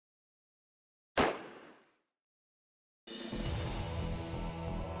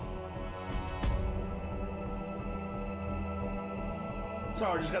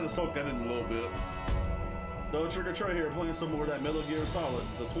Sorry, just got to soak that in a little bit. No Trick or Treat here, playing some more of that Metal Gear Solid,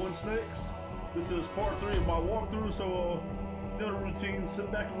 the Twin Snakes. This is part 3 of my walkthrough, so you know the routine.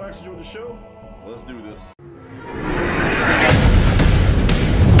 Sit back, relax, enjoy the show. Let's do this.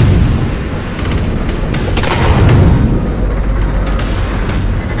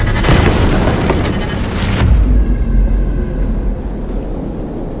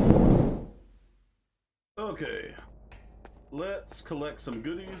 Okay, let's collect some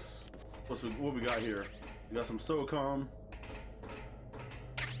goodies. What we got here? We got some SOCOM.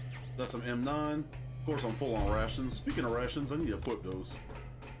 Got some M9. Of course, I'm full on rations. Speaking of rations, I need to equip those.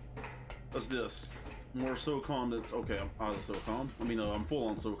 What's this? More SOCOM. That's okay. I'm out of SOCOM. I mean, I'm full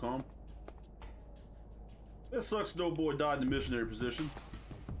on SOCOM. It sucks. No boy died in the missionary position.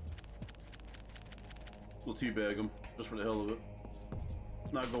 We'll teabag him just for the hell of it.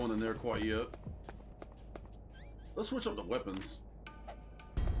 Not going in there quite yet. Let's switch up the weapons.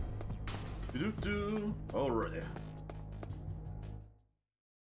 Alrighty.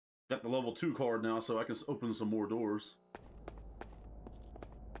 Got the level 2 card now, so I can open some more doors.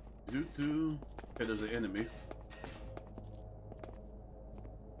 Okay, there's an enemy.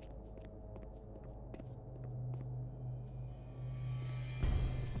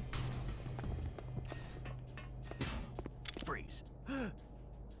 Freeze.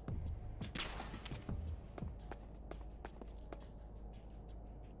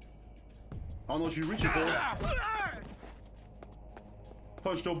 I don't know what you're reaching for.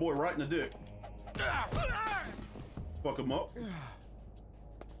 Punched old boy right in the dick. Fuck him up.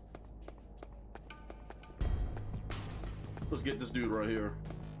 Let's get this dude right here.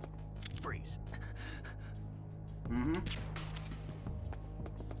 Freeze. Mm-hmm.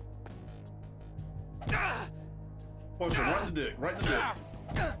 Punch him right in the dick. Right in the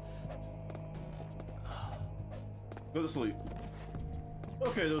dick. Go to sleep.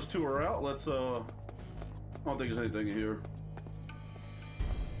 Okay, those two are out. Let's, I don't think there's anything in here.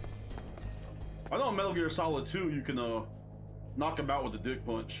 I know in Metal Gear Solid 2 you can, knock him out with the dick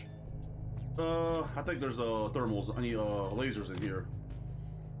punch. I think there's, thermals, I mean, lasers in here.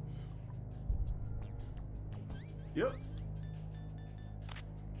 Yep.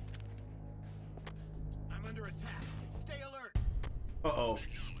 I'm under attack. Stay alert. Uh-oh.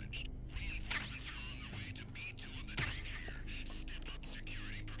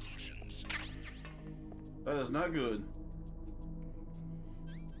 That is not good.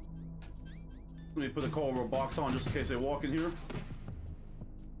 Let me put the call box on just in case they walk in here.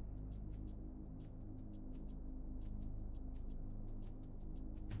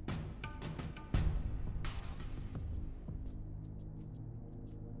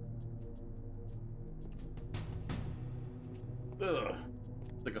 Ugh.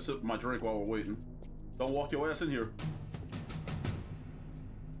 Take a sip of my drink while we're waiting. Don't walk your ass in here.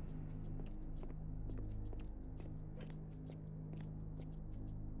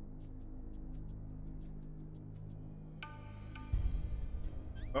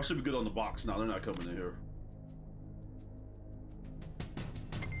 I should be good on the box. No, they're not coming in here.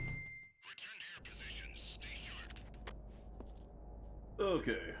 Return to your positions. Stay sharp.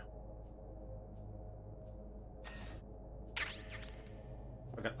 Okay.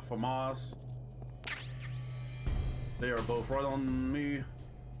 I got the FAMAS. They are both right on me.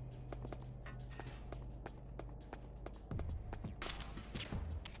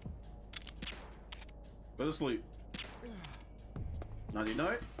 Go to sleep. Nighty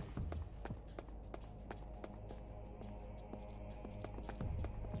night.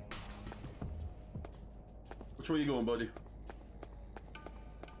 Which way you going, buddy?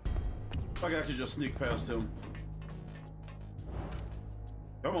 I can actually just sneak past him.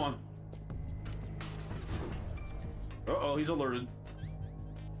 Come on. Uh-oh, he's alerted.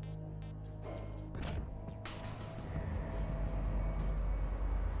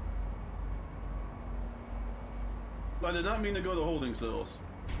 I did not mean to go to holding cells.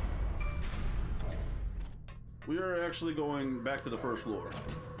 We are actually going back to the first floor.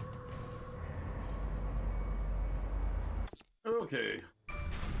 Okay.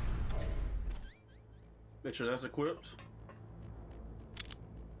 Make sure that's equipped.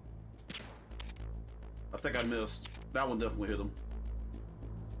 I think I missed. That one definitely hit him.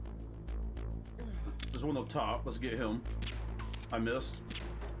 There's one up top. Let's get him. I missed.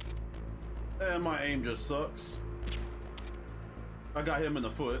 And my aim just sucks. I got him in the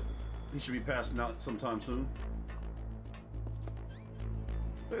foot. He should be passing out sometime soon.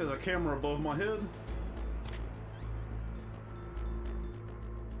 There's a camera above my head.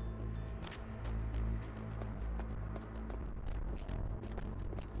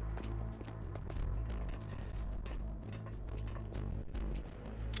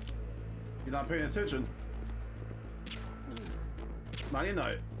 You're not paying attention. Nighty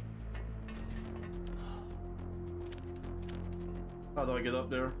night. How do I get up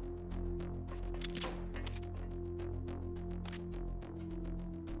there?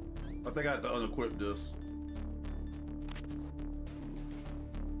 I think I have to unequip this.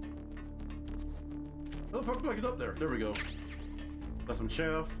 How the fuck do I get up there? There we go. Got some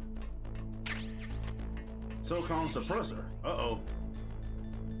chaff. SOCOM suppressor. Uh-oh.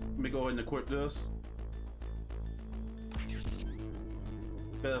 Let me go ahead and equip this.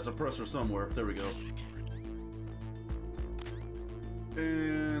 Got a suppressor somewhere. There we go.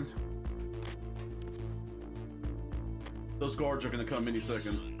 And those guards are gonna come any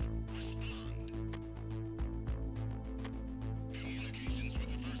second.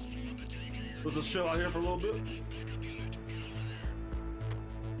 Let's just chill out here for a little bit.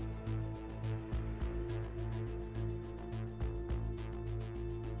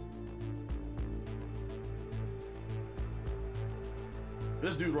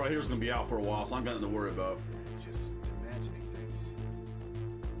 This dude right here is gonna be out for a while, so I'm got nothing to worry about. Just imagining things.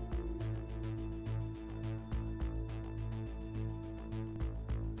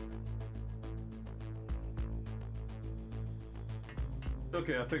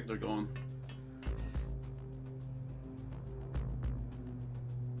 Okay, I think they're gone.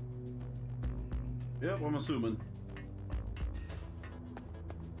 Yep, I'm assuming.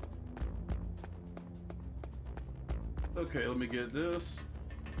 Okay, let me get this.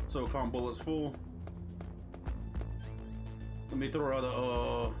 SOCOM bullets full. Let me throw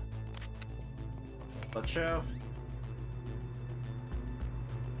out a chaff.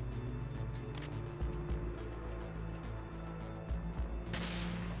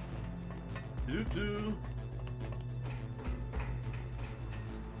 Do.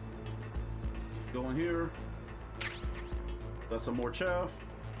 Go in here. Got some more chaff.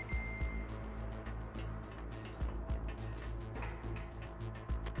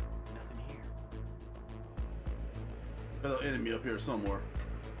 Nothing here. Got an enemy up here somewhere.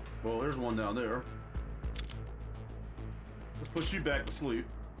 Well, there's one down there. Let's put you back to sleep.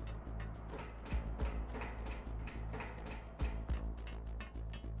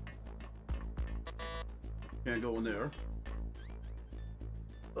 Can't go in there.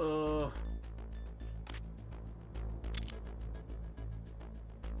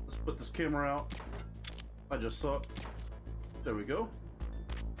 Let's put this camera out. I just suck. There we go.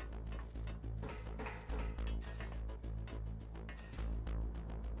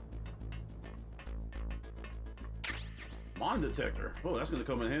 Mine detector. Oh, that's gonna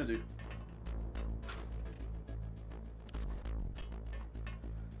come in handy.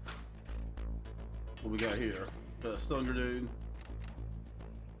 What we got here? Got a stun grenade.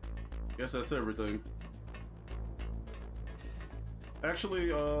 Guess that's everything.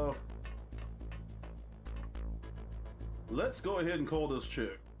 Actually, let's go ahead and call this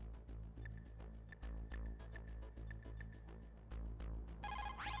chick.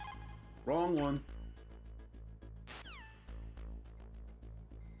 Wrong one.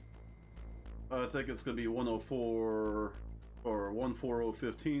 I think it's gonna be 104 or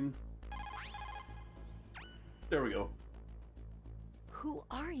 14015. There we go. Who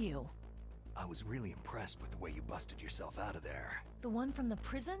are you? I was really impressed with the way you busted yourself out of there. The one from the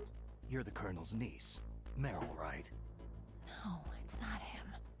prison? You're the Colonel's niece. Meryl, right? No, it's not him.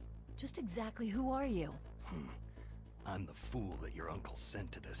 Just exactly who are you? I'm the fool that your uncle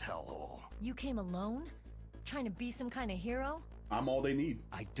sent to this hellhole. You came alone? Trying to be some kind of hero? I'm all they need.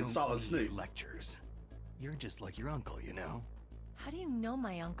 I don't Solid need Snake. lectures. You're just like your uncle, you know? How do you know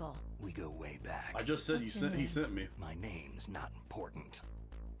my uncle? We go way back. I just said What's you your sent. He name? sent me. My name's not important.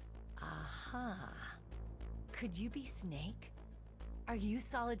 Aha. Could you be Snake? Are you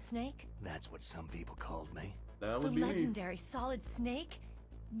Solid Snake? That's what some people called me. That The would be me. legendary Solid Snake?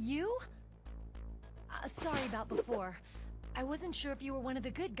 You? Sorry about before. I wasn't sure if you were one of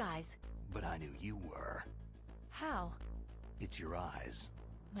the good guys. But I knew you were. How? It's your eyes.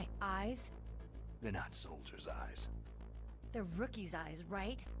 My eyes? They're not soldiers' eyes. They're rookie's eyes,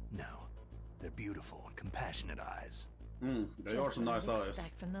 right? No. They're beautiful, compassionate eyes. They are Just some what nice I'd eyes.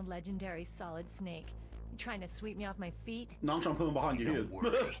 expect from the legendary Solid Snake. You trying to sweep me off my feet? No, I'm trying to put them behind your Don't head.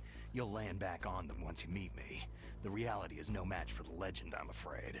 worry. You'll land back on them once you meet me. The reality is no match for the legend, I'm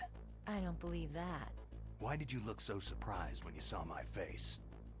afraid. I don't believe that. Why did you look so surprised when you saw my face?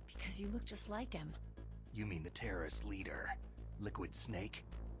 Because you look just like him. You mean the terrorist leader, Liquid Snake?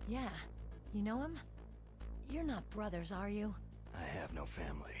 Yeah. You know him? You're not brothers, are you? I have no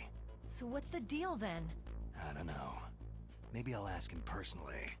family. So what's the deal then? I don't know. Maybe I'll ask him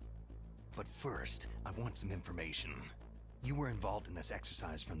personally. But first, I want some information. You were involved in this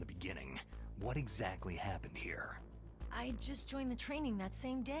exercise from the beginning. What exactly happened here? I just joined the training that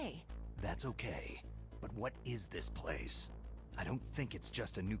same day. That's okay, but what is this place? I don't think it's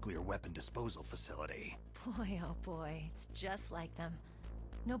just a nuclear weapon disposal facility. Boy, oh boy, it's just like them.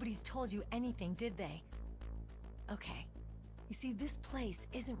 Nobody's told you anything, did they? Okay. You see, this place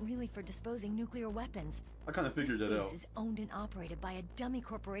isn't really for disposing nuclear weapons. I kind of figured that This out. base is owned and operated by a dummy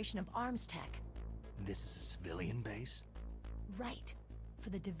corporation of arms tech. This is a civilian base? Right. For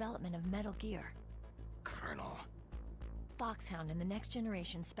the development of Metal Gear. Colonel. Foxhound and the Next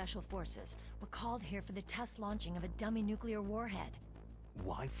Generation Special Forces were called here for the test launching of a dummy nuclear warhead.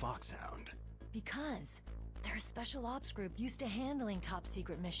 Why Foxhound? Because they're a special ops group used to handling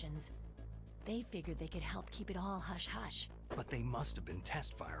top-secret missions. They figured they could help keep it all hush-hush. But they must have been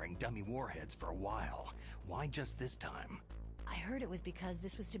test-firing dummy warheads for a while. Why just this time? I heard it was because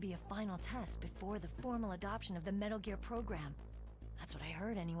this was to be a final test before the formal adoption of the Metal Gear program. That's what I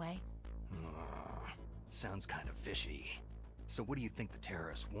heard anyway. Sounds kind of fishy. So what do you think the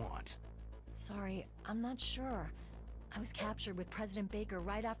terrorists want? Sorry, I'm not sure. I was captured with President Baker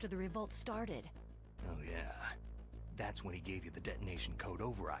right after the revolt started. Oh yeah. That's when he gave you the detonation code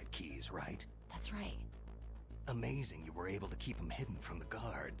override keys, right? That's right. Amazing you were able to keep them hidden from the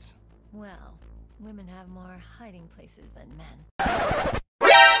guards. Well, women have more hiding places than men.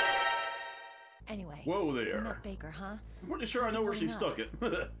 Anyway, Whoa you there. met Baker, huh? I'm pretty sure I How's know it where she going stuck it.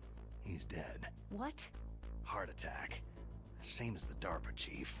 He's dead. What? Heart attack. Same as the DARPA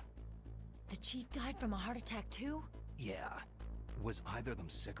chief. The chief died from a heart attack too? Yeah. Was either of them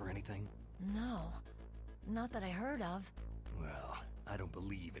sick or anything? No. Not that I heard of. Well, I don't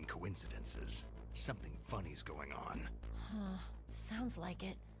believe in coincidences. Something funny's going on. Huh. Sounds like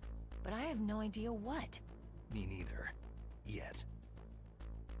it. But I have no idea what. Me neither. Yet.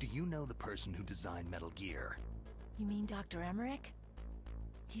 Do you know the person who designed Metal Gear? You mean Dr. Emmerich?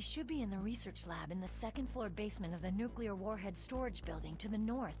 He should be in the research lab in the second-floor basement of the nuclear warhead storage building to the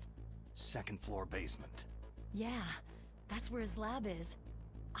north. Second floor basement. Yeah, that's where his lab is.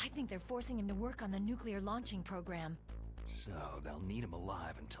 I think they're forcing him to work on the nuclear launching program. So they'll need him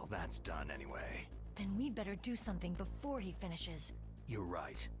alive until that's done anyway. Then we'd better do something before he finishes. You're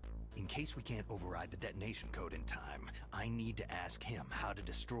right. In case we can't override the detonation code in time, I need to ask him how to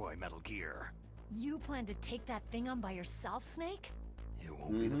destroy Metal Gear. You plan to take that thing on by yourself, Snake? It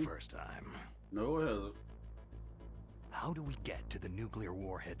won't be the first time. No, it hasn't. How do we get to the nuclear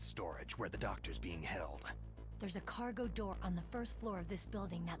warhead storage where the doctor's being held? There's a cargo door on the first floor of this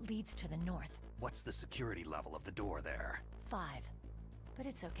building that leads to the north. What's the security level of the door there? 5. But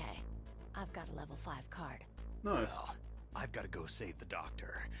it's okay. I've got a level 5 card. Nice. Well, I've got to go save the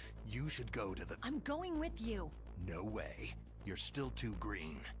doctor. You should go to the... I'm going with you. No way. You're still too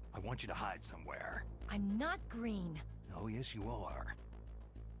green. I want you to hide somewhere. I'm not green. Oh, yes, you are.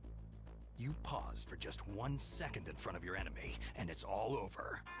 You pause for just 1 second in front of your enemy, and it's all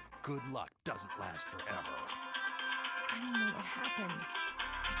over. Good luck doesn't last forever. I don't know what happened.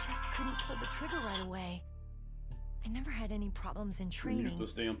 I just couldn't pull the trigger right away. I never had any problems in Mute training.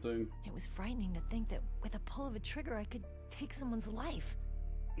 this damn thing. It was frightening to think that with a pull of a trigger I could take someone's life.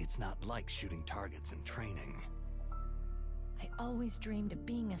 It's not like shooting targets in training. I always dreamed of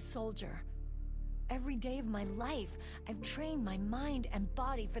being a soldier. Every day of my life, I've trained my mind and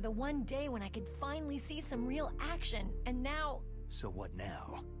body for the one day when I could finally see some real action, and now... So what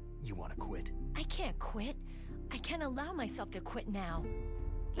now? You want to quit? I can't quit. I can't allow myself to quit now.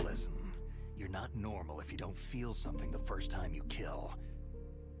 Listen, you're not normal if you don't feel something the first time you kill.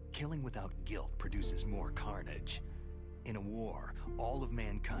 Killing without guilt produces more carnage. In a war, all of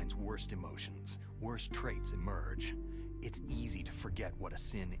mankind's worst emotions, worst traits emerge. It's easy to forget what a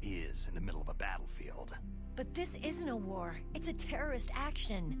sin is in the middle of a battlefield. But this isn't a war. It's a terrorist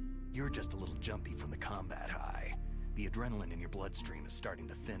action. You're just a little jumpy from the combat high. The adrenaline in your bloodstream is starting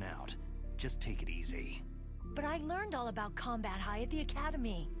to thin out. Just take it easy. But I learned all about combat high at the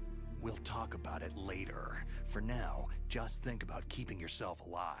academy. We'll talk about it later. For now, just think about keeping yourself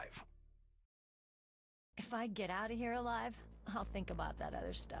alive. If I get out of here alive, I'll think about that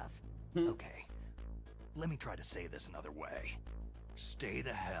other stuff. Okay. Let me try to say this another way. Stay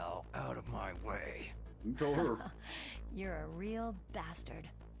the hell out of my way. You told her. You're a real bastard,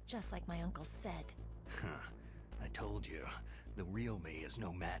 just like my uncle said. Huh. I told you, the real me is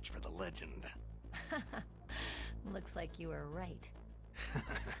no match for the legend. Looks like you were right.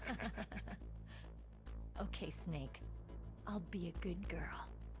 Okay, Snake. I'll be a good girl.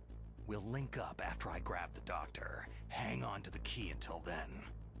 We'll link up after I grab the doctor. Hang on to the key until then.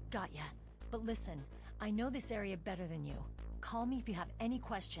 Got ya. But listen, I know this area better than you. Call me if you have any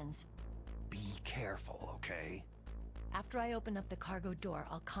questions. Be careful, okay? After I open up the cargo door,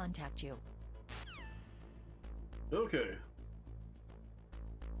 I'll contact you. Okay.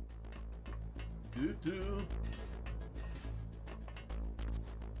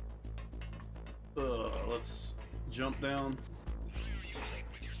 Let's jump down.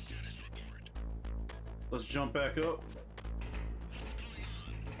 Let's jump back up.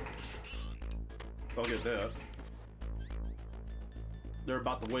 I'll get that. They're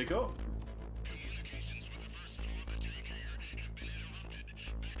about to wake up. Communications with the first floor of the daycare have been interrupted.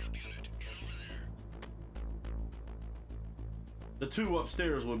 Backup unit, get over there. The two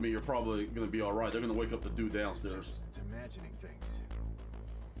upstairs with me are probably going to be all right. They're going to wake up the dude downstairs. Just imagining things.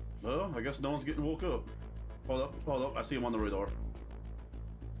 Well, I guess no one's getting woke up. Hold up. I see him on the radar.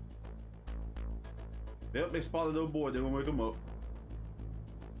 Yep, they spotted the boy. They're going to wake him up.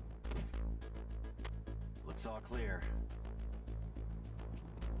 Looks all clear.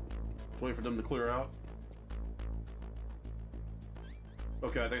 Just wait for them to clear out.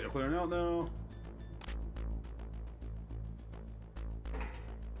 Okay, I think they're clearing out now.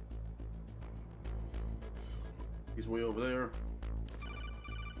 He's way over there.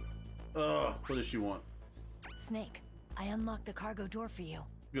 What does she want? Snake, I unlocked the cargo door for you.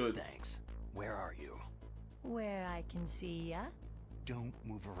 Good. Thanks. Where are you? Where I can see ya. Don't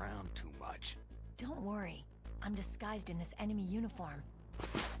move around too much. Don't worry. I'm disguised in this enemy uniform.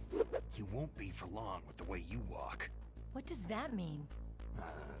 You won't be for long with the way you walk. What does that mean?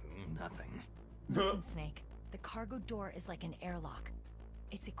 Nothing. Listen, Snake. The cargo door is like an airlock.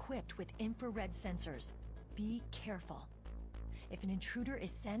 It's equipped with infrared sensors. Be careful. If an intruder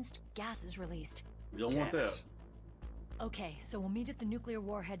is sensed, gas is released. We don't want that. Gas. Okay, so we'll meet at the nuclear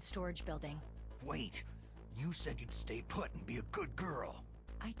warhead storage building. Wait. You said you'd stay put and be a good girl.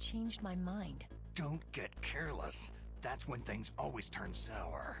 I changed my mind. Don't get careless. That's when things always turn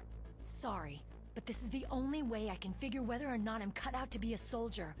sour. Sorry, but this is the only way I can figure whether or not I'm cut out to be a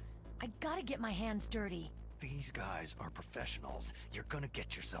soldier. I gotta get my hands dirty. These guys are professionals. You're gonna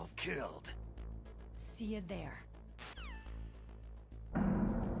get yourself killed. See you there.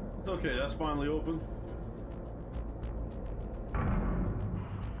 Okay, that's finally open.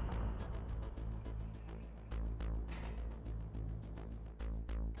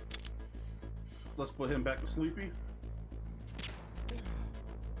 Let's put him back to sleepy.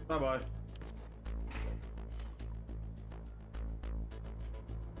 Bye-bye.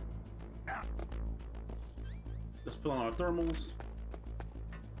 Let's put on our thermals.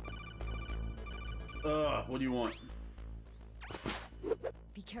 What do you want?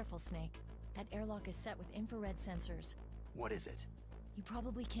 Be careful, Snake. That airlock is set with infrared sensors. What is it? You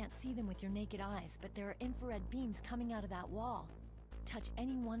probably can't see them with your naked eyes, but there are infrared beams coming out of that wall. Touch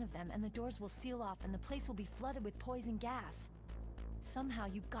any one of them and the doors will seal off and the place will be flooded with poison gas. Somehow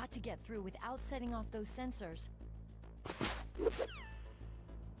you've got to get through without setting off those sensors.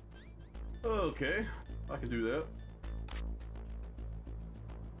 Okay, I can do that.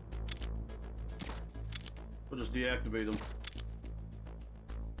 We'll just deactivate them.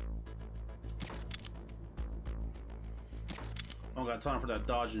 I don't got time for that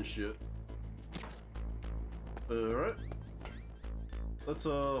dodging shit. Alright. Let's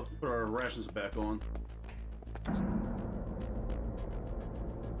put our rations back on.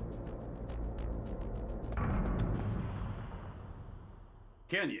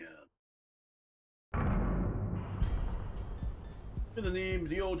 Kenya. In the name,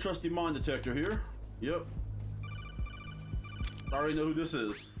 the old trusty mine detector here. Yep. I already know who this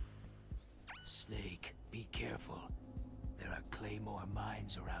is. Snake, be careful. There are Claymore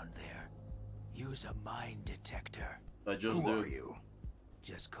mines around there. Use a mine detector. I just Who do. are you?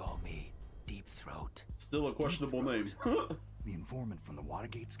 Just call me Deep Throat. Still a questionable name. The informant from the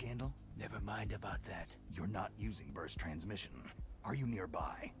Watergate scandal? Never mind about that. You're not using burst transmission. Are you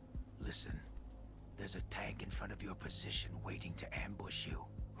nearby? Listen, there's a tank in front of your position waiting to ambush you.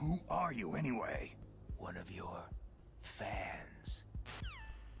 Who are you anyway? One of your fans.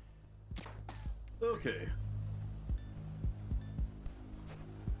 Okay.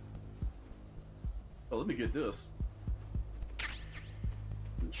 Oh, let me get this.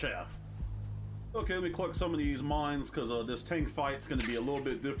 Chaff. Okay, let me collect some of these mines because this tank fight's going to be a little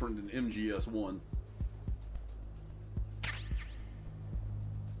bit different than MGS1.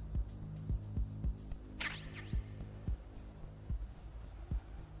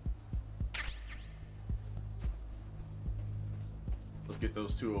 Let's get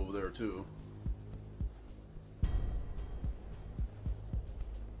those two over there too.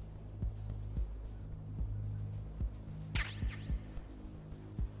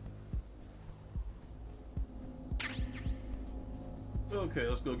 Okay,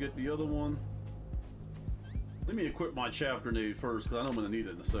 let's go get the other one. Let me equip my chaff grenade first, because I know I'm going to need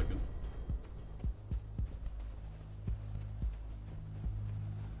it in a second.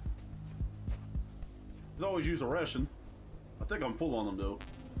 could always use a ration. I think I'm full on them though.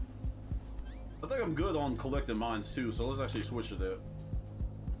 I think I'm good on collecting mines too, so let's actually switch to that.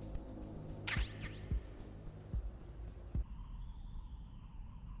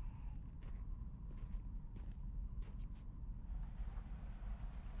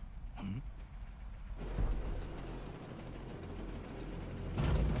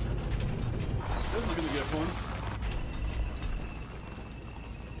 This is gonna get fun.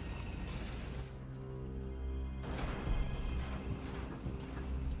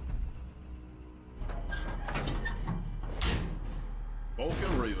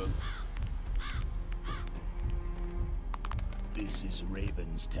 Vulcan Raven. This is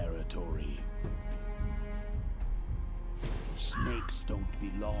Raven's territory. Snakes don't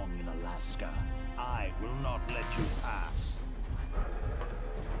belong in Alaska. I will not let you pass.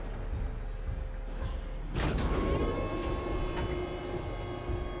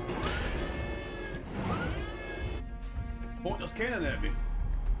 Pointless cannon at me.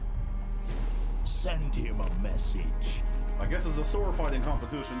 Send him a message. I guess it's a sword fighting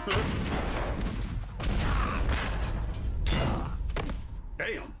competition.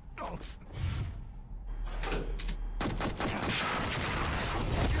 Damn.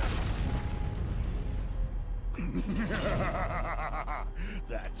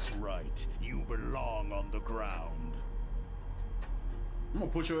 That's right. You belong on the ground. I'm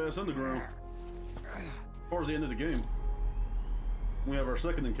gonna put your ass in the ground. Towards the end of the game. We have our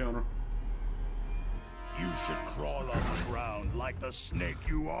second encounter. You should crawl on the ground like the snake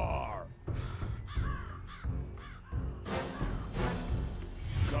you are.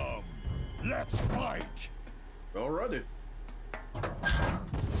 Come, let's fight. Alrighty.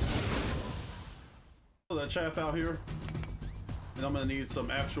 That chaff out here. And I'm gonna need some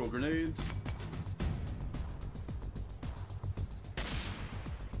actual grenades.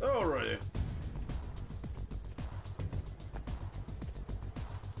 Alrighty.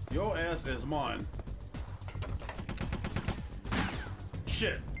 Your ass is mine.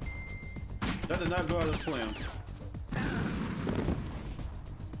 Shit. That did not go out as planned.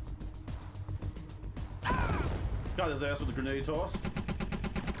 Got his ass with a grenade toss.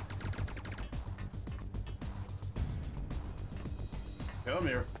 Come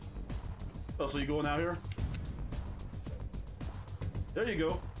here. Oh, so you going out here? There you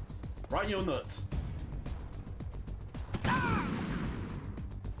go. Right in your nuts.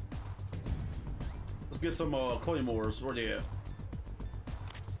 Let's get some claymores. Where they at?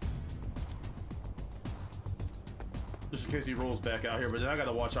 Just in case he rolls back out here, but then I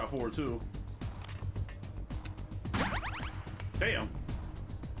gotta watch out for it too. Damn.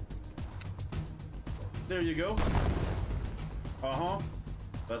 There you go. Uh-huh.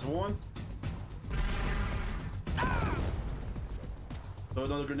 That's one. Throw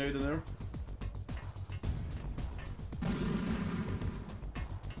another grenade in there.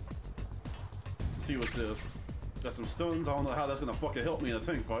 See what's this. Got some stuns. I don't know how that's gonna fucking help me in a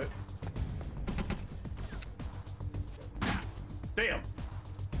tank fight. Damn.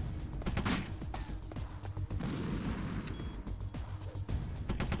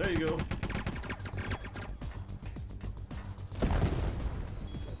 There you go.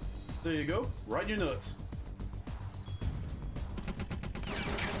 There you go. Right in your nuts.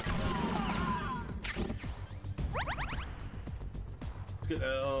 Let's get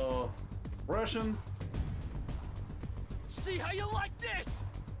ration. See how you like this?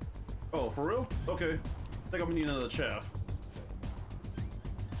 Oh, for real? Okay. I think I'm gonna need another chaff.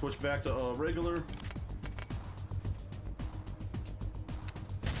 Switch back to regular.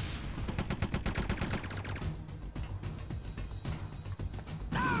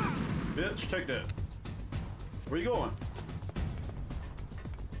 Bitch, take that. Where you going?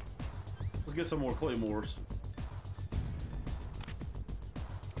 Let's get some more claymores.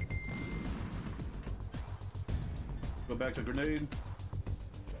 Go back to grenade.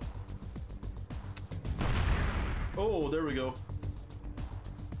 Oh, there we go.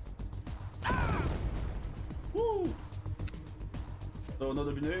 Woo! Throw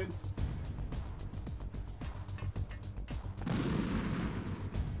another grenade.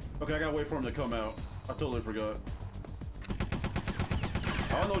 Okay, I gotta wait for him to come out. I totally forgot.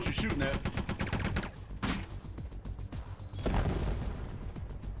 I don't know what you're shooting at.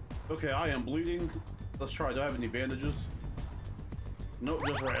 Okay, I am bleeding. Let's try. Do I have any bandages? Nope,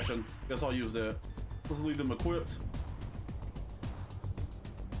 just ration. Guess I'll use that. Let's leave them equipped.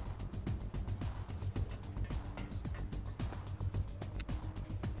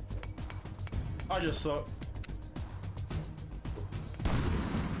 I just suck.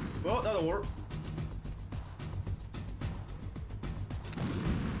 Well, that'll work.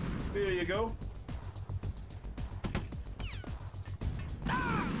 There you go.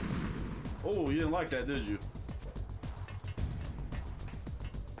 Oh, you didn't like that, did you?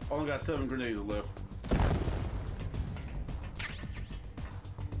 Only got 7 grenades left.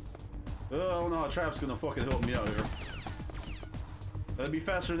 I don't know how Trap's gonna fucking help me out here. That'd be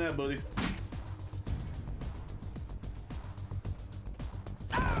faster than that, buddy.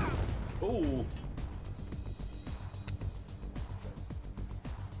 Oh.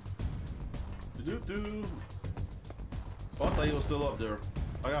 Do-do. Oh, I thought he was still up there.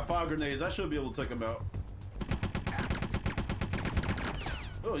 I got 5 grenades. I should be able to take him out.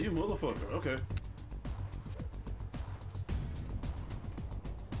 Oh, you motherfucker. Okay.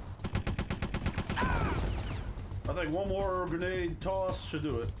 I think one more grenade toss should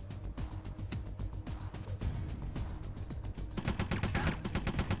do it.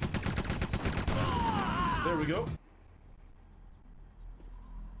 There we go.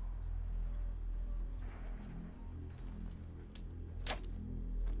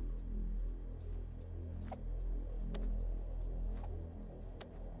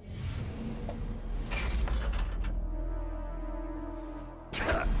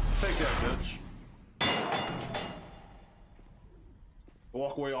 Take that, bitch.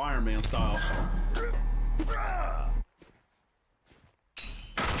 Walk away Iron Man style.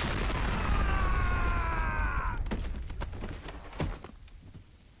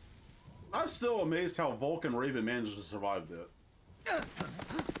 I'm still amazed how Vulcan Raven managed to survive that.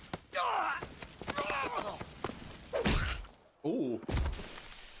 Ooh.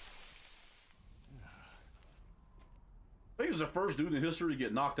 I think he's the first dude in history to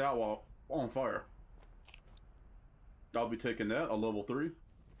get knocked out while on fire. I'll be taking that, a level 3.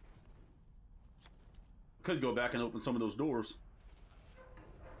 Could go back and open some of those doors.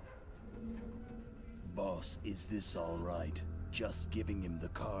 Boss, is this all right? Just giving him the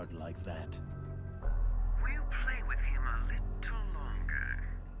card like that. We'll play with him a little longer.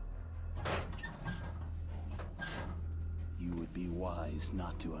 You would be wise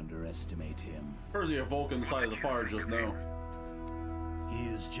not to underestimate him. Where's he a Vulcan side of the fire just now? He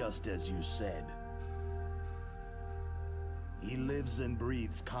is just as you said. He lives and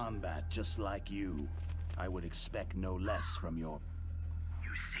breathes combat just like you. I would expect no less from your...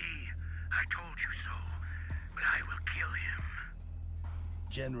 You see, I told you so, but I will kill him.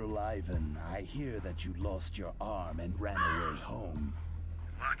 General Ivan, I hear that you lost your arm and ran away home.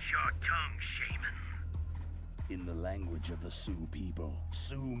 Watch your tongue, shaman. In the language of the Sioux people,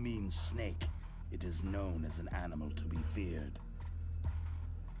 Sioux means snake. It is known as an animal to be feared.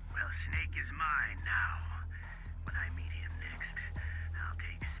 Well, Snake is mine now. When I meet him next, I'll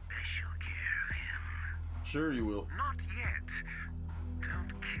take special care of him. Sure you will. Not yet. Don't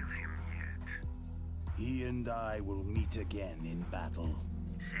kill him yet. He and I will meet again in battle.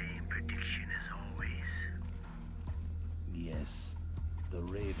 Same prediction as always. Yes, the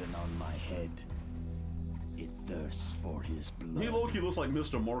raven on my head. It thirsts for his blood. He low-key looks like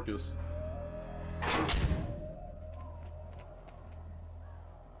Mr. Marcus.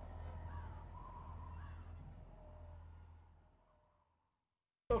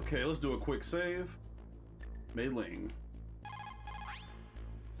 Okay, let's do a quick save. Mei Ling.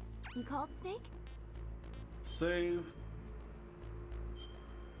 You called, Snake? Save.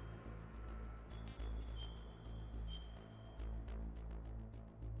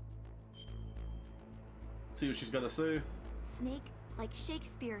 See what she's got to say. Snake, like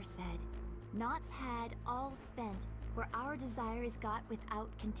Shakespeare said, naughts had, all spent, where our desire is got without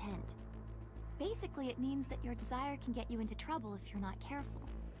content. Basically, it means that your desire can get you into trouble if you're not careful.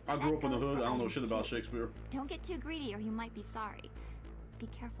 I grew up in the goes hood. for I don't know items shit about too. Shakespeare. Don't get too greedy or you might be sorry. Be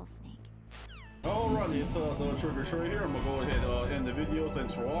careful, Snake. Alrighty, it's the Trigger Trey here. I'm gonna go ahead and end the video.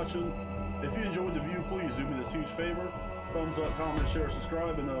 Thanks for watching. If you enjoyed the view, please do me this huge favor. Thumbs up, comment, share,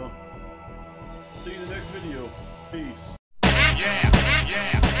 subscribe, and see you in the next video. Peace. Yeah, yeah,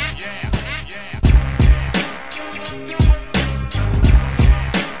 yeah, yeah, yeah.